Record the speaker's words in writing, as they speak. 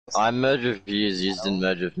I merged with you didn't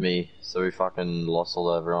merge with me, so we fucking lost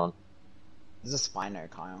all everyone. There's a Spino,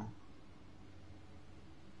 Kyle.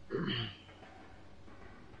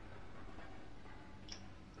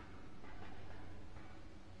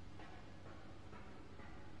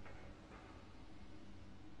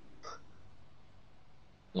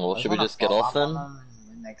 Well, should we just get off then?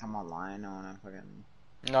 When they come online, I wanna fucking...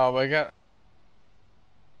 No,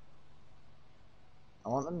 I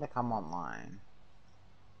want them to come online.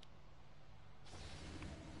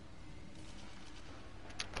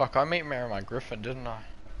 Fuck, I meet Mary Griffin, didn't I?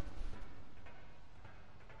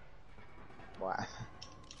 What?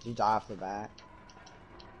 Did you die off the bat?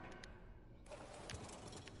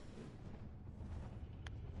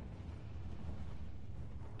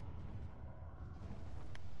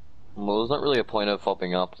 Well, there's not really a point of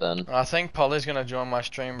popping up then. I think Polly's gonna join my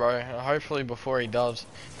stream, bro. Hopefully before he does.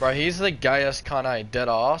 Bro, he's the gayest kind of dead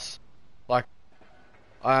ass. Like,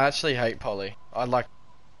 I actually hate Polly. Yeah.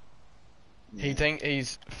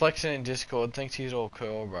 He's flexing in Discord, thinks he's all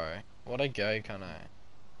cool, bro. What a gay kind of.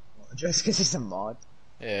 Just because he's a mod?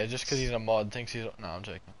 Yeah, just because he's a mod, thinks he's. No, I'm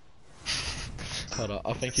joking. Hold on,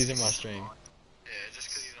 I think he's in my stream. Yeah, just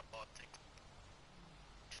because he's a mod.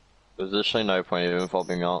 There's literally no point of even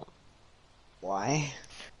popping up. Why?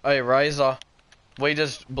 Hey, Razor, we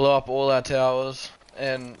just blew up all our towers,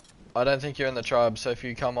 and I don't think you're in the tribe, so if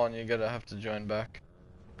you come on, you're gonna have to join back.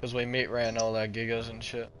 Because we meet ran all our gigas and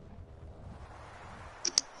shit.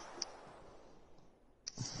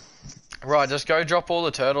 Right, just go drop all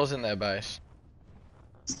the turtles in their base.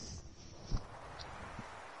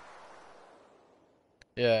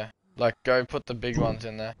 Yeah, like go put the big ones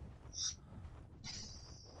in there.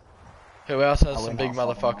 Who else has some big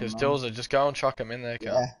motherfuckers? Dilza, just go and chuck them in there,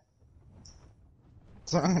 cunt. Yeah.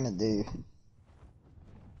 That's what I'm gonna do.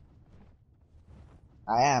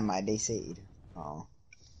 I DC'd. Oh.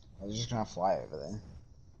 I was just gonna fly over there.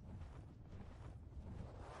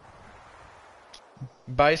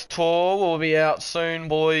 Base tour will be out soon,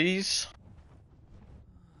 boys.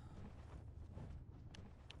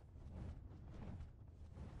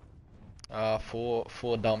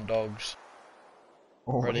 Four dumb dogs.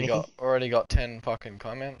 Already got 10 fucking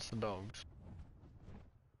comments, the dogs.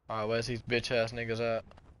 Alright, where's these bitch ass niggas at?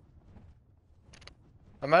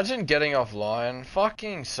 Imagine getting offline.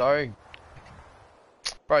 Fucking so...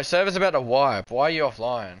 Bro, server's about to wipe. Why are you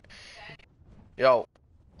offline? Yo.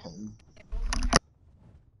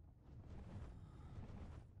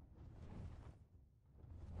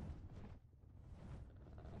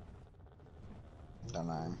 Don't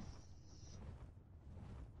know.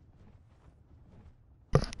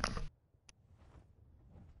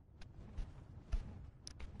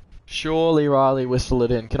 Surely Riley whistle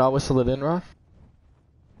it in. Can I whistle it in, Ryan?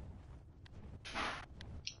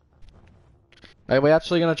 Hey, we're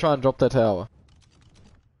actually gonna try and drop that tower.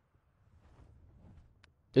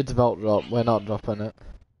 It's vault drop. We're not dropping it.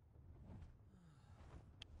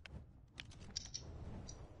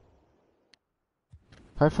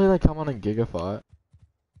 Hopefully they come on and giga fight.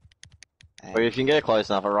 But if you can get close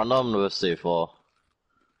enough, I run them with C4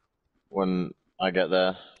 when I get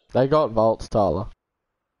there. They got vaults, Tyler.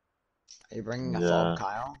 Are you bringing a fob,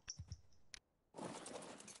 Kyle?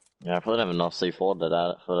 Yeah, I probably don't have enough C4 for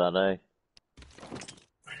that day.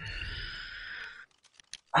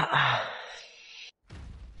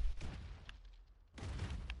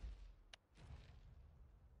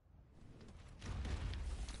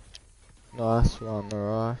 Nice one,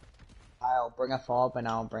 alright. I'll bring a fob and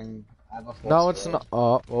I'll bring... No, it's not.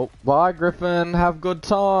 Oh, well, bye, Griffin. Have good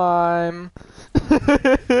time.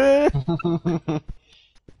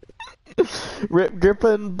 Rip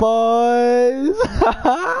Griffin, boys.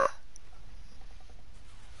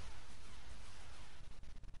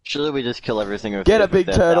 Surely we just kill everything with Get a big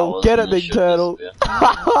turtle. Get a big turtle.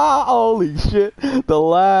 Holy shit. The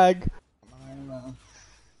lag.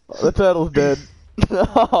 The turtle's dead.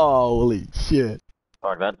 Holy shit.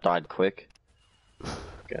 Fuck, that died quick.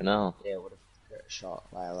 Okay, now. Yeah, would have shot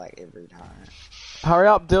like every time. Hurry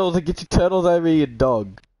up, Dills, and get your turtles over here,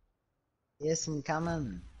 dog. Yes, I'm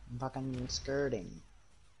coming. I'm fucking skirting.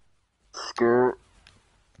 Skirt.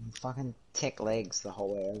 I'm fucking tech legs the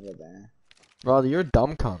whole way over there. Riley, you're a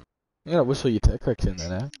dumb cunt. You gotta whistle your Tech Rex in there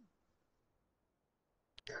now.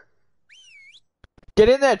 Get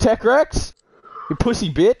in there, Tech Rex! You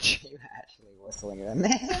pussy bitch! You're actually whistling it in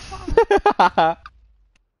there.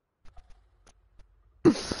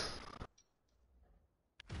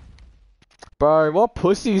 Bro, what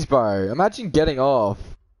pussies, bro? Imagine getting off.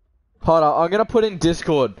 Hold on, I'm gonna put in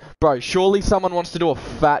Discord. Bro, surely someone wants to do a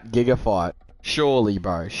fat giga fight. Surely,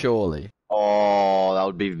 bro, surely. Oh, that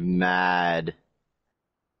would be mad.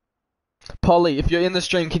 Polly, if you're in the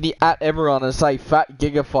stream, can you at everyone and say Fat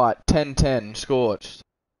Gigafight 1010 Scorched?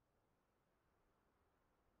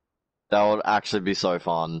 That would actually be so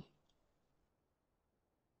fun.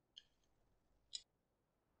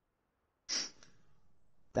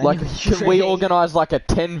 Like, can we organise like a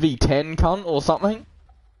 10v10 cunt or something?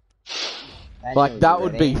 Like, that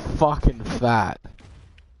would be fucking fat.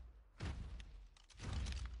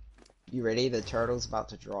 You ready? The turtle's about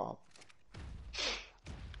to drop.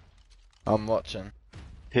 I'm watching.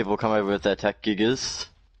 People come over with their tech gigas.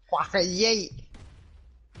 Fucking yeet!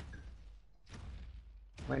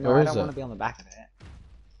 Wait, no, Where I is don't it? want to be on the back of it.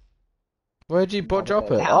 Where'd you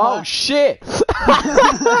drop it? That Oh one. shit!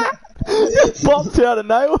 Popped out of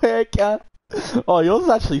nowhere, cat. Oh, yours is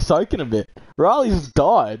actually soaking a bit. Riley's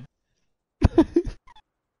died.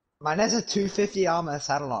 Mine has a 250 armor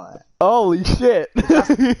saddle on it. Holy shit!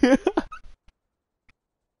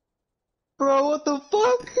 Bro, what the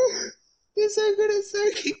fuck? You're so good at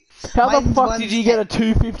soaking. How the Mine's fuck did you get a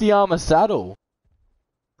 250 armor saddle?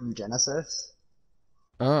 From Genesis.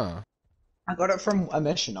 Oh. I got it from a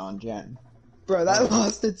mission on Gen. Bro, that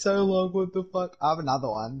lasted so long, what the fuck? I have another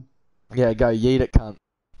one. Yeah, go yeet it, cunt.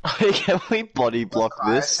 Can we body block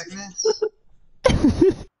this?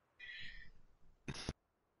 Cryosickness?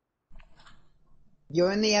 You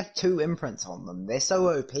only have 2 imprints on them. They're so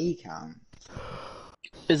OP, cunt.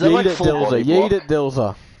 Is that Yeet like it, full body Dilzer. Yeet block? it,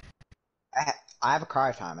 Dilzer. I have a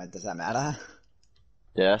cryo timer. Does that matter?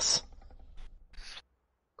 Yes.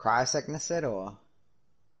 Cryosickness it or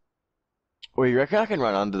Well, you reckon I can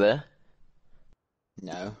run under there?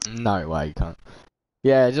 no? No way, you can't.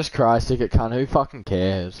 Yeah, just cry stick it, cunt. Who fucking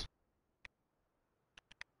cares?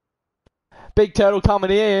 Big turtle coming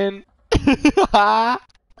in.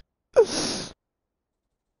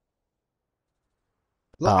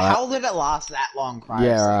 Look, Oh, how did it last that long? Cryo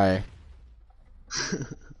Yeah, right.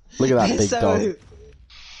 Look at that They're big so- dog.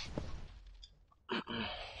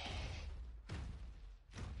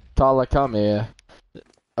 Tyler, come here.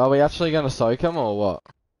 Are we actually gonna soak him or what?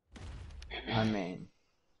 I mean,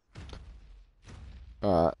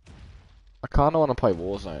 Alright. I kinda wanna play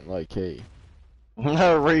Warzone, low key.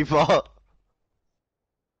 No, Reaper.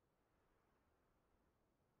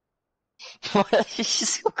 What?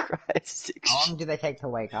 Jesus Christ. how long do they take to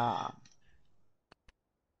wake up?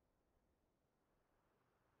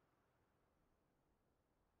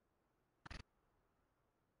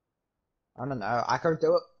 I don't know. I could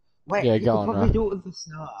do it. Wait, Yeah, you go could on, probably Ra. do it with the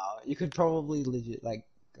snow. You could probably legit like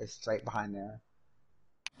go straight behind there.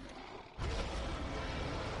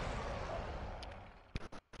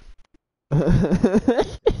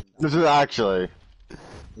 This is actually.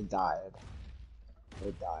 He died.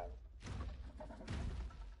 He died.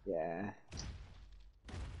 Yeah.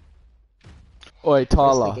 Oi,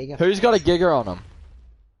 Tyler. Giga Who's got a Giga on him?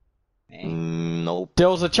 Me. Nope.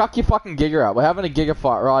 Dilza, chuck your fucking Giga out. We're having a Giga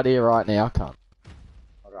fight right here, right now, cunt.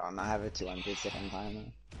 Hold on, I have a 200-second timer.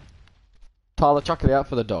 Tyler, chuck it out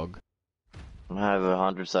for the dog. I have a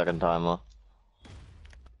 100-second timer.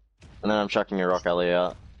 And then I'm chucking a Rock Alley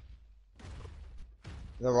out.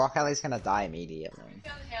 The Rock Alley's gonna die immediately.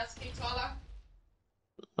 Found the house key, Tyler.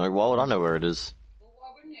 Like, why would I know where it is? Well, why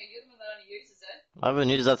wouldn't you? You're the one that only uses it. I haven't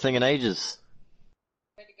used that thing in ages.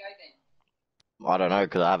 Where'd it go then? I don't know,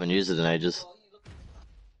 because I haven't used it in ages. Well,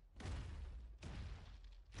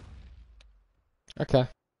 you look. Okay.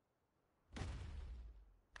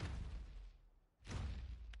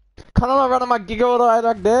 Can't I run my Giga all the way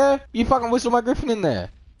back there? You fucking whistle my Griffin in there.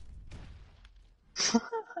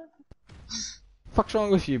 Fuck's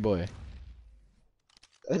wrong with you, boy?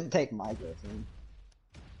 Don't take my griffin.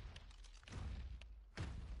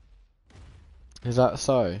 Is that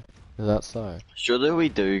so? Is that so? Surely we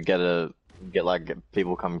do get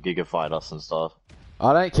people come Giga fight us and stuff.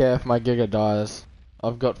 I don't care if my Giga dies.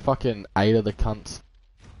 I've got fucking 8 of the cunts.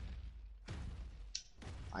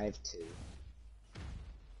 I have 2.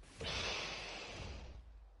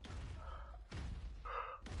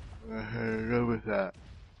 Go with that.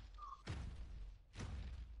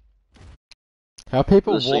 How are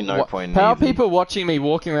people Literally no point in How are even- people watching me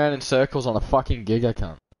walking around in circles on a fucking Giga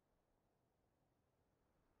cunt?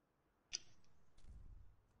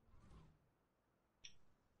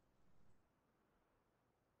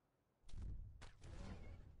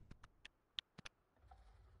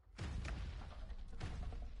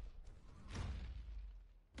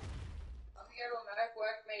 I think everyone at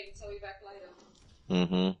work meeting, so we'll be back later.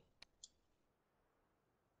 Mm-hmm.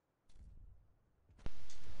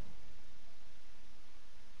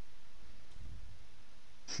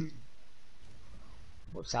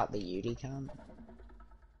 What's out the Yudi cunt?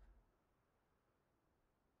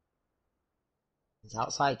 It's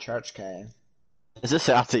outside Church Cave. Is this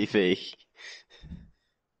our TV?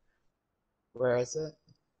 Where is it?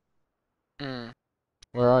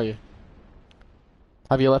 Where are you?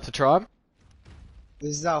 Have you left the tribe?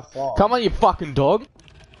 This is our fault. Come on, you fucking dog.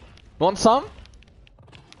 Want some?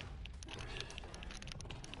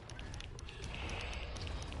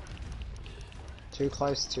 Too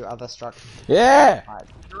close to other structures. Yeah!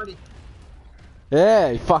 Alright. Yeah,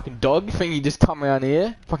 you fucking dog. You think you just come around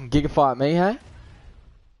here? Fucking gigafight me, hey?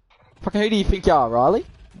 Fucking who do you think you are, Riley?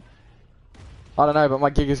 I don't know, but my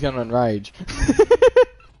Giga's gonna enrage.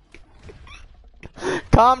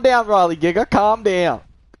 Calm down, Riley Giga. Calm down.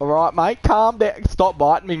 Alright, mate? Calm down. Stop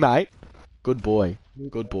biting me, mate. Good boy.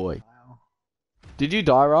 Good boy. Wow. Did you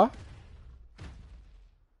die, Rye?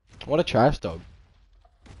 What a trash dog.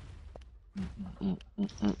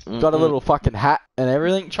 Got a little fucking hat and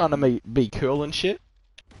everything, trying to be cool and shit.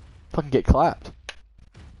 Fucking get clapped.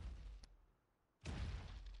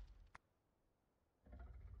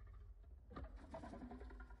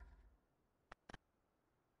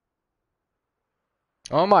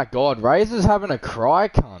 Oh my god, Razor's having a cry,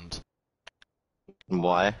 cunt.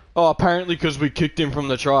 Why? Oh, apparently because we kicked him from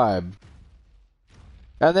the tribe.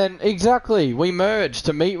 And then, exactly, we merged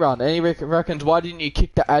to meet run, and he reckons, why didn't you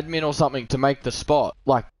kick the admin or something to make the spot?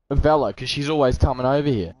 Like, Vela, because she's always coming over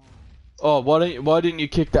here. Oh, why didn't you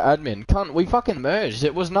kick the admin? Cunt, we fucking merged,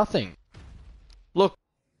 it was nothing. Look.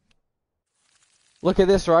 Look at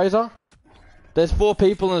this, Razor. There's 4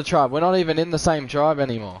 people in the tribe, we're not even in the same tribe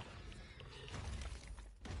anymore.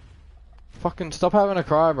 Fucking stop having a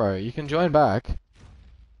cry, bro. You can join back.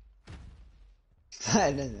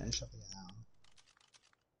 I don't know. Shut the hell.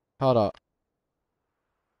 Hold up.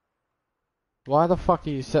 Why the fuck are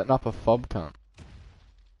you setting up a fob, cunt?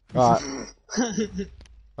 Right.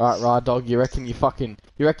 Right, dog. You reckon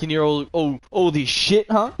you're all this shit,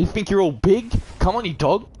 huh? You think you're all big? Come on, you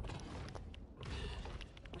dog.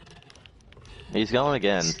 He's going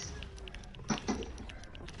again.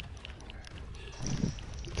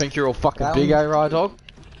 Think you're all fucking big, eh, right, dog?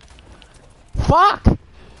 Fuck!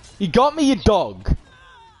 You got me, you dog!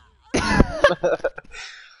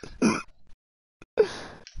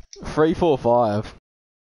 3, 4, 5.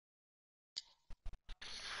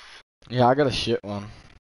 Yeah, I got a shit one.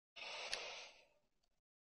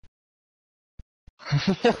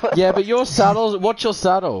 Yeah, but your saddle, what's your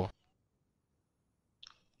saddle?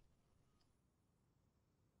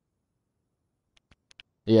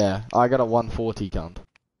 Yeah, I got a 140, cunt.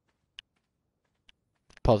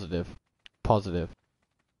 Positive. Positive.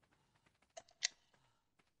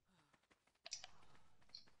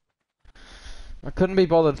 I couldn't be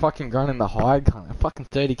bothered fucking grinding the hide, cunt. Fucking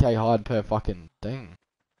 30k hide per fucking thing.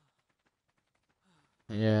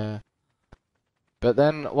 Yeah. But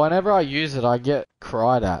then, whenever I use it, I get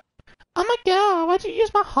cried at. Oh my god, why'd you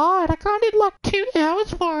use my hide? I grinded like 2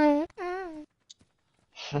 hours for it.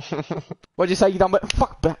 What'd you say, you done with?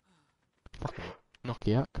 Fuck back. Fucking knock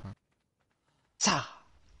you out, cunt. Sa.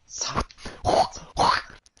 Sa.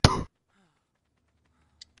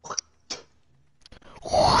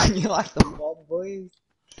 You like the mob, boys?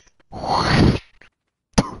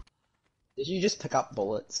 Did you just pick up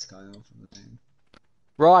bullets going off from the thing?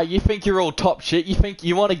 Right, you think you're all top shit? You think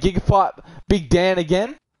you want a gigafight Big Dan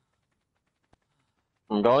again?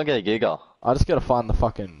 I'm going to get a Giga. I just gotta find the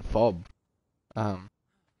fucking fob. I'm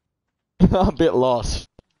a bit lost.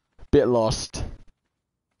 Bit lost.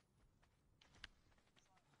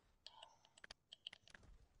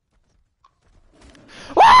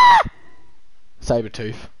 Ah!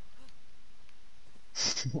 Sabertooth.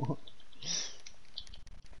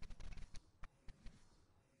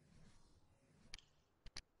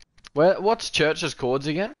 What's Church's chords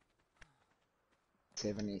again?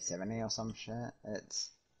 70 or some shit. It's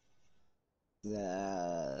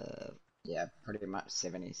yeah, pretty much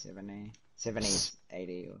 70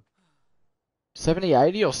 80 or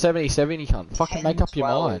 70-80 or 70-70, cunt? Fucking 10, make up your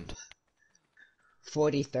 12. mind.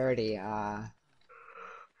 40-30,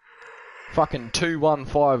 Fucking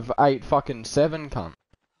 2-1-5-8 fucking 7, cunt.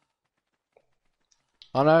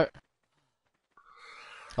 I don't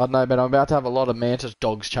know, but I'm about to have a lot of mantis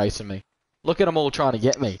dogs chasing me. Look at them all trying to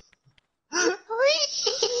get me.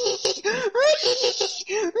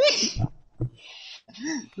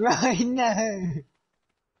 Right, no.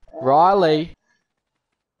 Riley,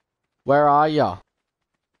 where are ya?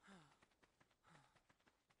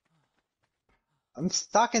 I'm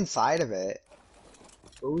stuck inside of it.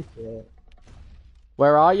 Bullshit.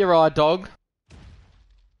 Where are you, Ride Dog?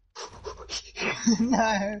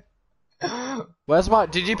 No. Where's my...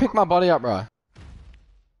 Did you pick my body up, bro?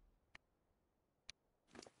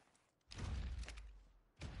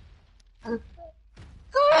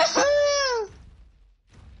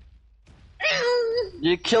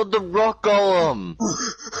 You killed the rock golem!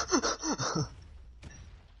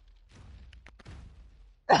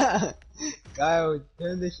 Kyle,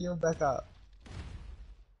 turn the shield back up.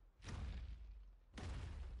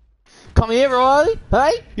 Come here, Riley.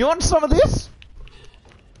 Hey, you want some of this?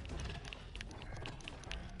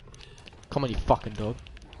 Come on, you fucking dog.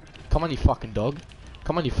 Come on, you fucking dog.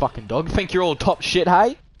 Come on, you fucking dog. Think you're all top shit,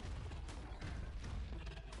 hey?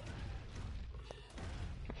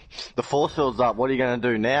 The force field's up, what are you gonna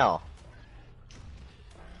do now?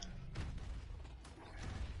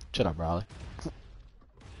 Shut up, Riley.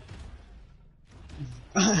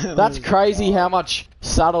 That's crazy how much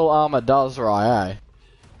saddle armor does, right, eh?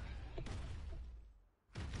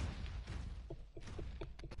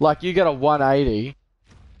 Like, you get a 180,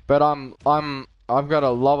 but I've got a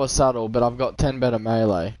lower saddle, but I've got 10 better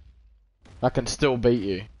melee. I can still beat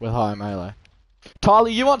you with higher melee. Tyler,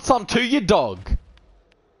 you want some too, you dog?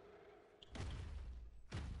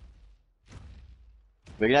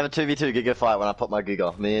 We're gonna have a 2v2 Giga fight when I put my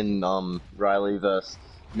Giga. Me and Riley versus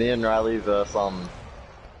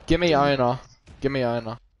Give me owner. Give me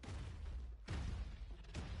owner.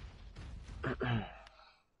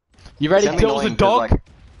 You ready, It's kills a annoying 'cause, dog? like,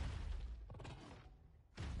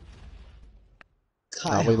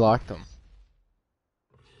 No, we like them.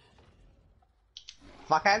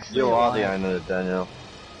 Fuck, actually. you are the lied. owner, Daniel.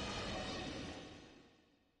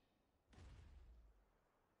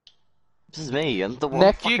 This is me, I'm the one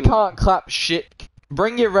Neck, you fucking- can't clap shit.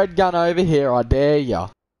 Bring your red gun over here, I dare ya.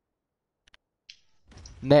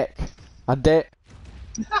 Neck, I dare.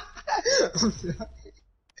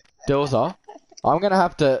 Dilza, I'm gonna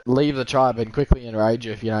have to leave the tribe and quickly enrage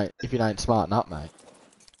you if you don't smarten up, mate.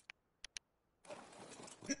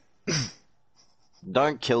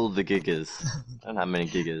 Don't kill the Gigas. I don't have many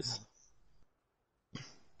Gigas.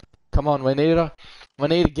 Come on, we need a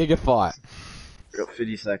giga fight. We've got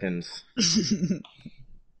 50 seconds.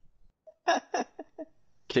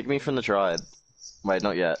 Kick me from the tribe. Wait,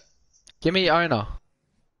 not yet. Give me owner.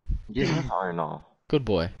 Yeah, owner. Good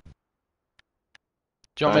boy.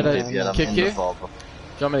 Do you want me Don't to dip yet, I'm kick on you? the Do fob. you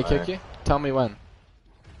want me to kick No. you? Tell me when.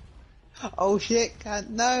 Oh shit, God,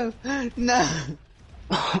 no, no.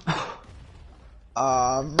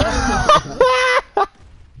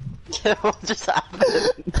 What just happened?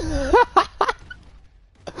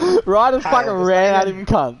 Ryder's Kyle, fucking it's ran not at him,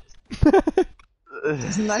 cunt.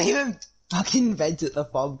 It's not even fucking vent at the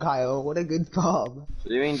fob, Kyle. What a good fob. What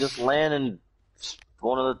do you mean just land and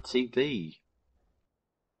spawn at the TP?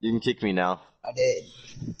 You can kick me now. I did.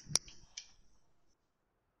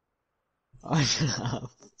 Oh, shut up.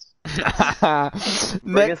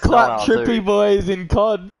 Neck a clap style, trippy too. boys in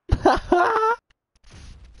COD.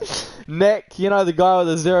 Neck, you know the guy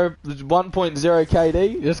with the 1.0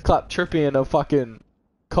 KD? Just clap trippy in a fucking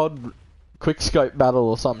COD quickscope battle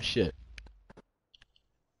or some shit.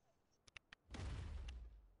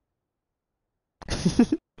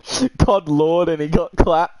 COD Lord and he got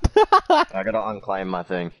clapped. I gotta unclaim my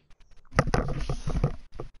thing.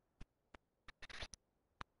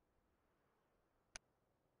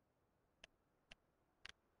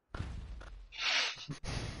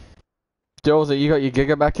 Jules, you got your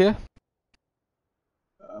Giga back here?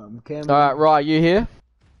 Cameron. Alright, right, you here?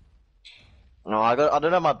 No, I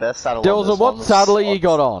don't have my best saddle. Jules, on this what one. saddle you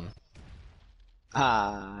got on?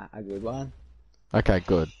 A good one. Okay,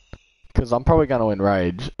 good. Because I'm probably going to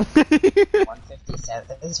enrage.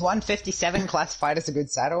 157. Is 157 classified as a good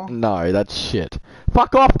saddle? No, that's shit.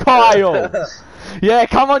 Fuck off, Kyle! Yeah,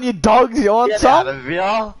 come on, you dogs, you want Get out some? of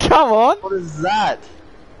here! Come on! What is that?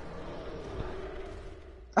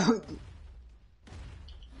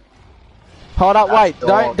 Hold up, That's wait, all,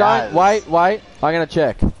 don't, guys. wait, I'm gonna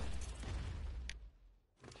check.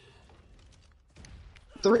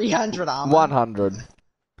 300 armor. 100.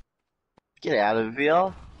 Get out of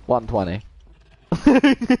here! 120.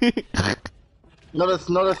 Not a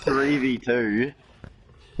 3v2.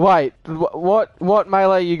 Wait, what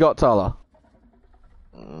melee you got, Tyler?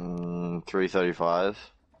 335.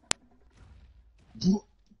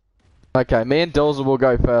 Okay, me and Dilza will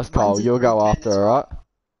go first, Kyle. Mine's You'll go 310 after, as well. alright?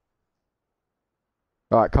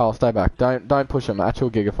 Alright, Kyle, stay back. Don't push him.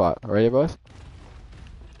 Actual Giga fight. Ready, boys?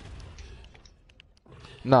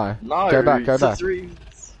 No. No, Go back, go it's a back. 3.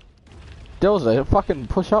 Dilza, fucking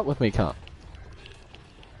push up with me, cunt.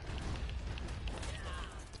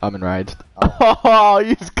 I'm enraged. Oh,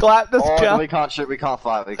 you just clapped this Oh, cunt. we can't shoot, we can't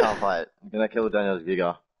fight. I'm gonna kill Daniel's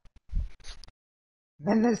Giga.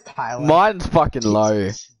 Then there's Tyler. Mine's fucking low.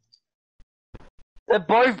 They're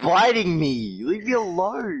both biting me! Leave me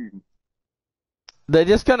alone! They're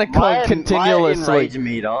just gonna continuously.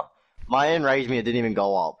 My enrage meter didn't even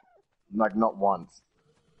go up. Like, not once.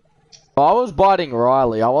 I was biting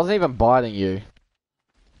Riley. I wasn't even biting you.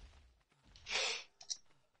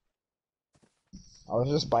 I was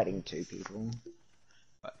just biting 2 people.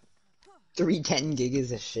 310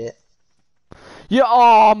 gigas of shit. Yeah.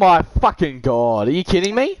 Oh my fucking god. Are you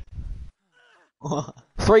kidding me?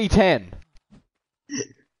 310.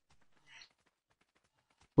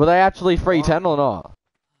 Were they actually 310 or not?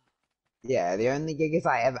 Yeah, the only gigas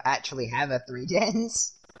I ever actually have are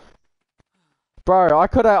 310s. Bro, I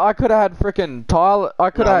could have had frickin' Tyler. I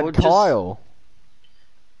could have had Kyle.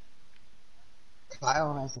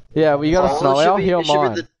 Kyle has a Yeah, well, you got a snow it should owl. be- Heal it should be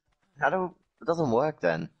mine. it doesn't work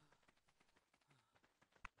then?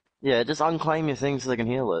 Yeah, just unclaim your thing so they can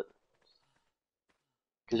heal it.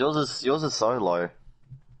 Cause yours is so low.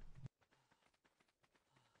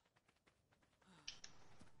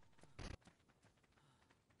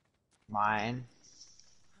 Mine.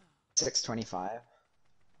 625.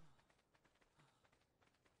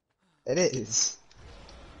 It is.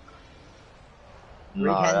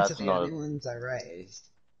 No, 310s that's are the not. only ones I raised.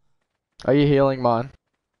 Are you healing mine?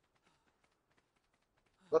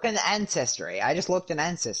 Look in the Ancestry. I just looked in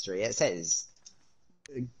Ancestry. It says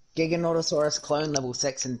Giganotosaurus clone level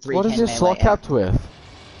 6 and 310 What is this slot melee capped with?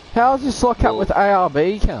 How is this slot capped Well- with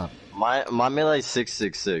ARB count? My melee's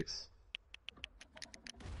 666.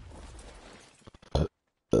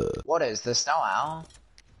 What is the Snow Owl?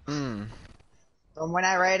 Hmm. From when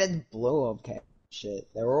I raided Blue Orb cat shit,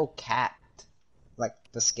 they were all capped. Like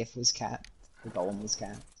the skiff was capped, the golem was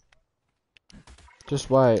capped. Just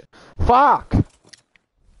wait. Fuck!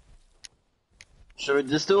 Should we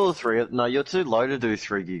just do all 3? No, you're too low to do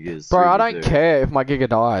 3 gigas. Bro, 3 I you don't do. care if my Giga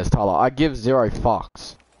dies, Tyler. I give 0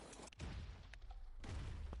 fucks.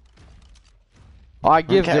 I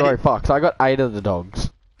give Okay. 0 fucks. I got 8 of the dogs.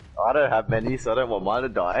 I don't have many, so I don't want mine to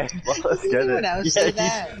die. Well, let's get Anyone it. else say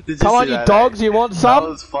that? did Come on, see you that, dogs, eh? you want That some?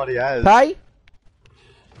 was funny as. Hey?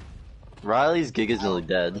 Riley's giga's nearly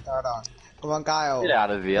dead. Turret on. Come on, Kyle. Get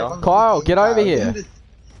out of here. Kyle, get over here.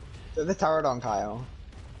 Put the turret on, Kyle.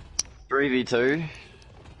 3v2.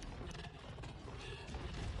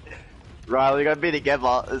 Riley, we gotta be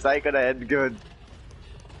together. This ain't gonna end good.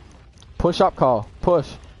 Push up, Kyle. Push.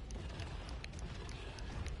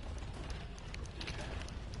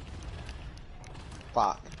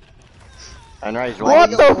 Fuck. And Ray's What right.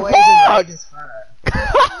 the Always in fuck? Vegas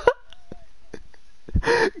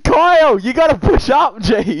first. Kyle, you gotta push up,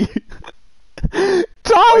 G.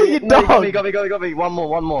 Tyler, you No, dog. got me. One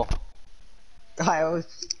more. Kyle.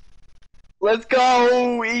 Let's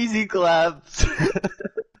go! Easy claps.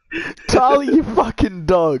 Tyler, you fucking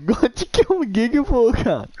dog. What'd you kill my Giga for,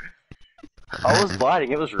 cunt? I was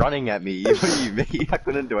biting, it was running at me. What do you mean? I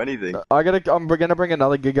couldn't do anything. I'm gonna bring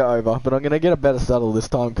another Giga over, but I'm gonna get a better saddle this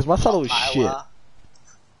time, because my saddle is shit. Tyler.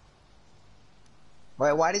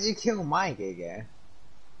 Wait, why did you kill my Giga?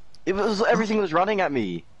 Everything was running at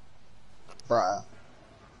me. Bruh.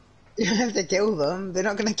 You don't have to kill them, they're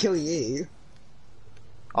not gonna kill you.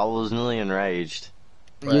 I was nearly enraged.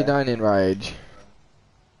 You don't enrage.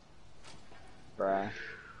 Bruh.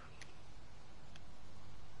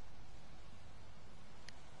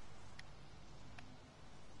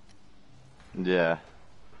 Yeah.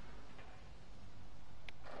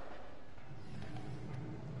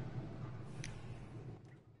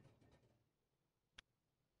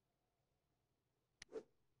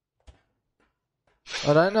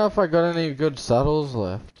 I don't know if I got any good saddles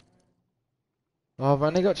left. Oh, I've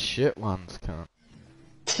only got shit ones, cunt.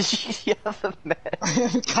 Did you have a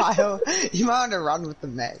mech? Kyle, you might want to run with the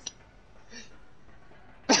mech.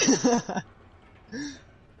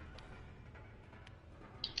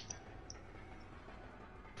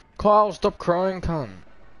 Kyle, stop crying, cunt.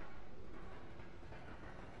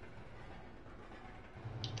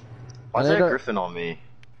 Why is I there don't- a griffin on me?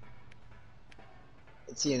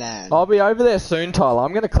 It's you now. I'll be over there soon, Tyler.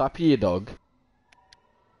 I'm gonna clap you, dog.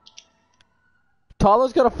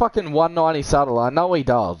 Tyler's got a fucking 190 saddle. I know he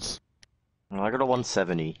does. I got a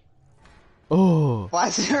 170. Oh. Why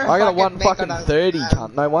is there I got a fucking one mech fucking on us? 30,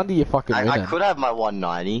 cunt. No wonder you fucking I winning. could have my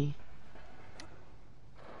 190.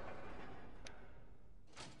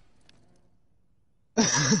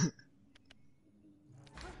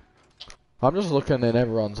 I'm just looking in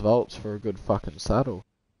everyone's vaults for a good fucking saddle.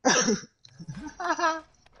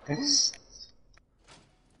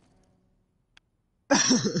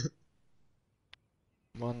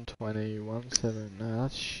 120, 17. No,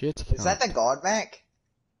 that's shit. Is that cunt. the god mech?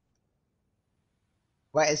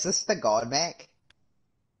 Wait, is this the god mech?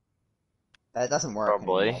 That doesn't work.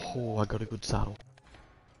 Probably. anymore. Oh, I got a good saddle.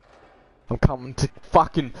 I'm coming to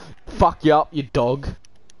fucking fuck you up, you dog.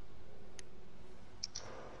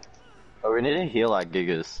 Oh, we need to heal our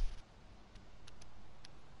gigas.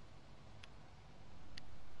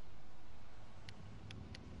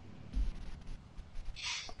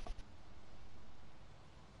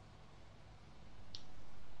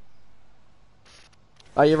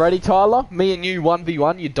 Are you ready, Tyler? Me and you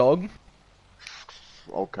 1v1, you dog.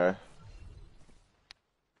 Okay.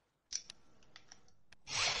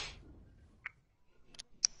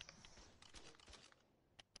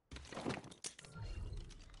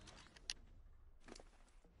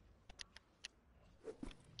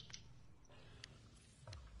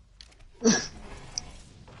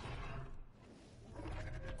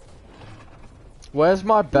 Where's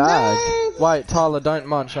my bag? No! Wait, Tyler, don't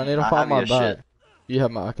munch. I need to I find have my your bag. shit. You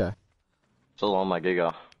have my... Okay. Still on my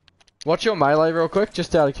Giga. What's your melee real quick,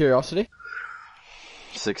 just out of curiosity?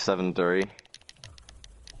 673.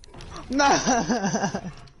 No!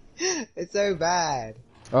 It's so bad.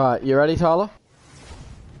 Alright, you ready, Tyler?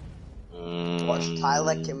 Watch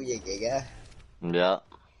Tyler kill your Giga. Yeah.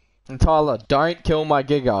 And Tyler, don't kill my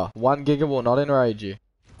Giga. 1 Giga will not enrage you.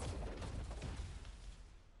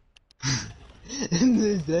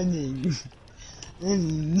 There's running.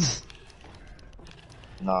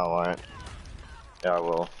 No, I won't. Yeah, I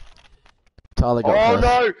will. Tyler got Oh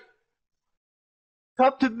first. no!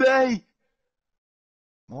 Captain B!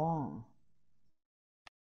 Oh.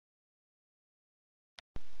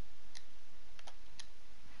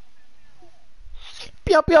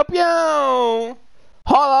 Pew pew pew!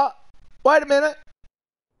 Holla! Wait a minute!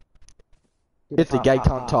 It's the gay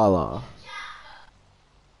cunt Tyler.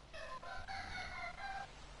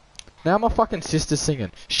 Now my fucking sister's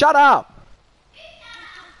singing. Shut up!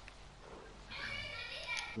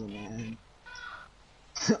 Yeah, man.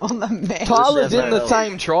 On the man. Tyler's in the no.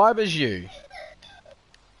 same tribe as you.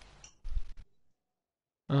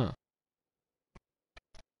 Oh.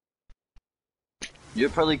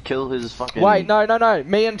 You'd probably kill his fucking... Wait, no.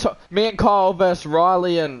 Me and Kyle versus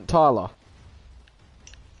Riley and Tyler.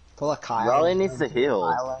 Pull a Kyle. Riley needs to heal.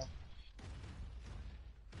 Tyler.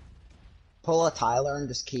 Pull a Tyler and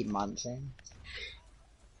just keep munching.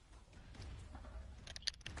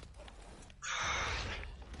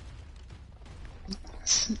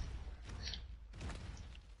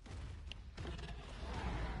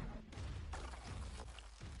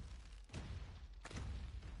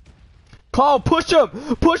 Kyle, push him!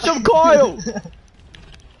 Push him, Kyle!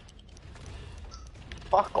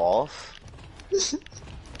 Fuck off.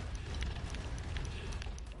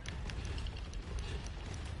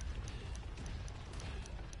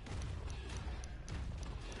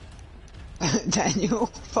 Daniel,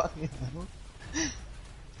 fucking hell.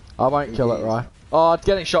 I won't kill it, right? Oh, it's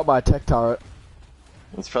getting shot by a tech turret.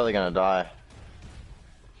 It's probably gonna die.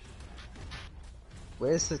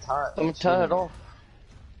 Where's the turret? Let me turn it off.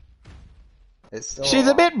 It's still She's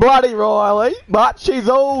a off. bit bloody, Riley, but she's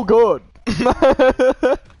all good.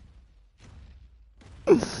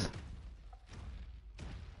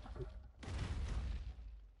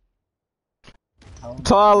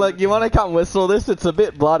 Tyler, you want to come whistle this? It's a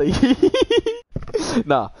bit bloody.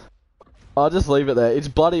 Nah, I'll just leave it there. It's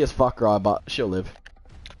bloody as fuck, right? But she'll live.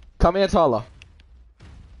 Come here, Tyler.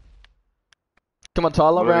 Come on,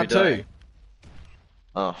 Tyler, What are round we 2. doing?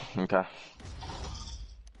 Oh, okay.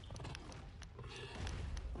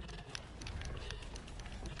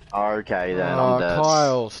 Okay then, Oh, I'm dead.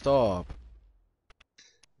 Kyle, stop.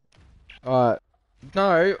 Alright.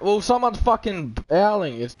 No, well, someone's fucking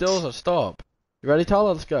owling. It's Dills, stop. You ready,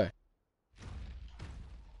 Tyler? Let's go.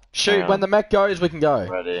 Shoot, Hang when on. the mech goes, we can go.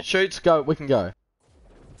 Ready. Shoots, go, we can go.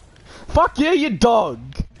 Fuck you, you dog!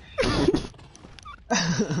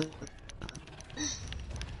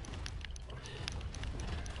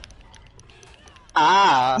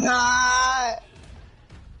 Ah! Ah!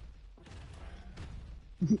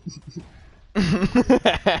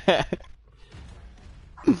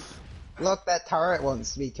 Look, that turret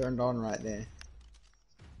wants to be turned on right there.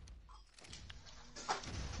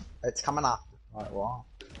 It's coming up. Right, wow.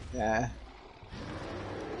 Yeah.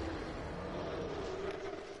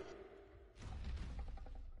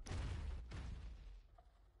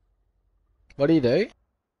 What do you do?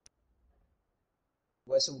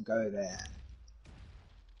 Whistle go there.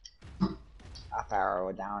 Up arrow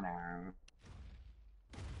or down arrow.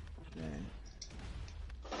 Yeah.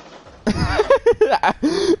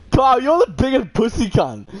 Kyle, you're the biggest pussy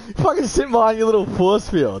cunt. You fucking sit behind your little force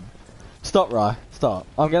field. Stop, Rye. Stop.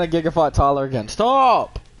 I'm gonna Giga fight Tyler again.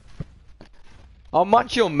 Stop! I'll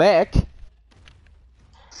munch your mech.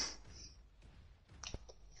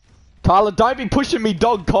 Tyler, don't be pushing me,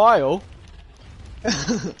 dog Kyle.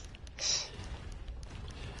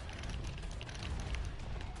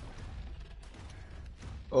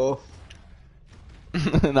 Oh.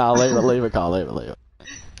 Nah, leave it, Kyle, leave it.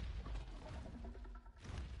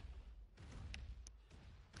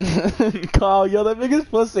 Kyle, you're the biggest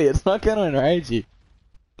pussy. It's not gonna enrage you.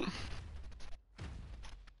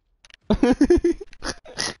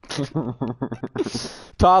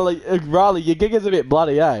 Tyler, Riley, your gig is a bit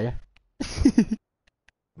bloody, eh?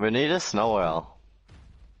 We need a snow owl.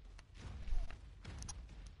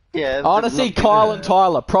 Yeah. I want to see Kyle and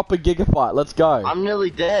Tyler, proper giga fight, let's go. I'm nearly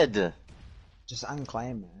dead. Just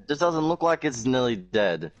unclaim it. This doesn't look like it's nearly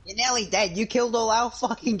dead. You're nearly dead. You killed all our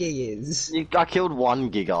fucking gigas. I killed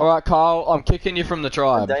one giga. Alright, Kyle, I'm kicking you from the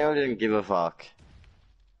tribe. Daniel didn't give a fuck.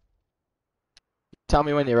 Tell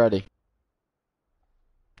me when you're ready.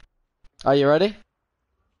 Are you ready?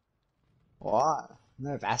 What?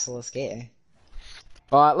 No Basilisk here.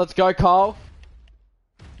 Alright, let's go, Kyle.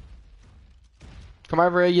 Come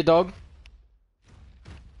over here, you dog.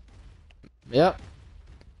 Yep.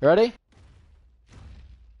 You ready?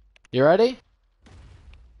 You ready?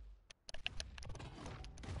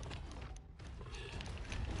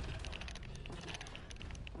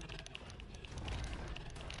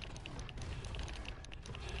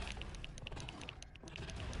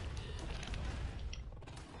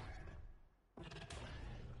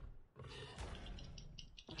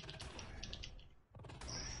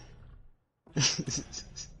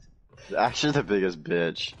 Actually, the biggest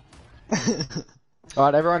bitch.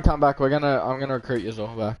 Alright, everyone come back. I'm gonna recruit you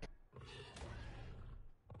all back.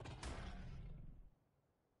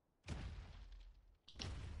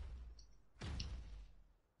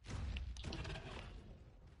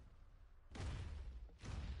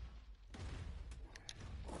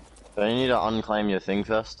 Don't you need to unclaim your thing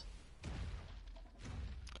first?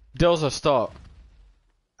 Dills a stop.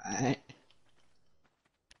 Alright.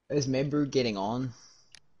 Is Membrew getting on?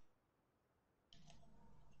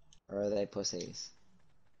 Or are they pussies?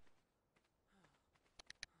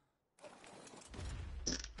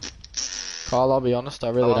 Kyle, I'll be honest, I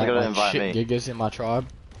really Someone's don't gotta like invite shit me. giggers in my tribe.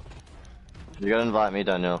 You gotta invite me,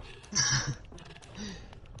 Daniel.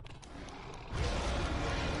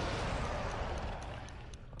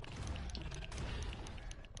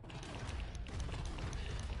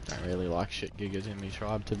 Don't really like shit giggers in my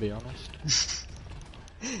tribe, to be honest.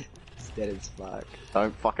 It's dead as fuck.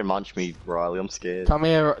 Don't fucking munch me, Riley. I'm scared. Come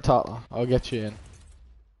here, Tyler. I'll get you in.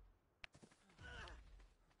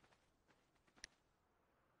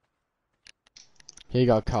 Here you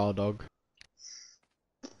go, Kyle, dog.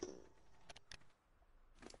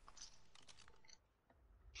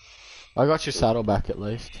 I got your saddle back at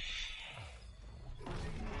least.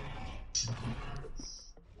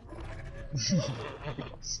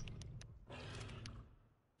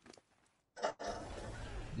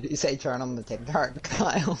 Did you say turn on the TikTok,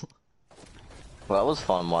 Kyle? Well, that was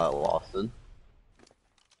fun while it lasted.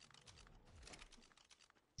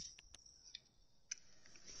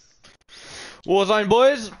 Warzone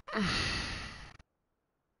boys!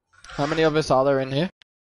 How many of us are there in here?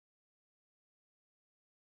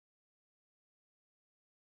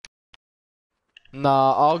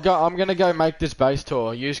 Nah, I'm gonna go make this base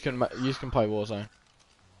tour. You can play Warzone.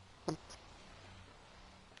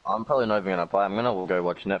 I'm probably not even gonna play. I'm gonna go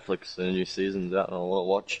watch Netflix. The new season's out, and I'll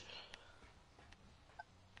watch.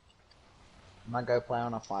 I might go play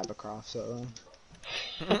on a Fibercraft server.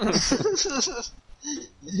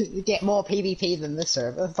 You get more PvP than this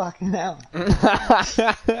server, fucking hell. It's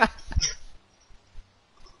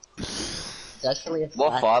actually a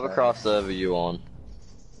What fact, Fibercraft server you on?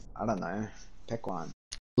 I don't know. Pick one.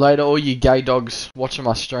 Later, all you gay dogs watching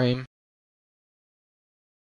my stream.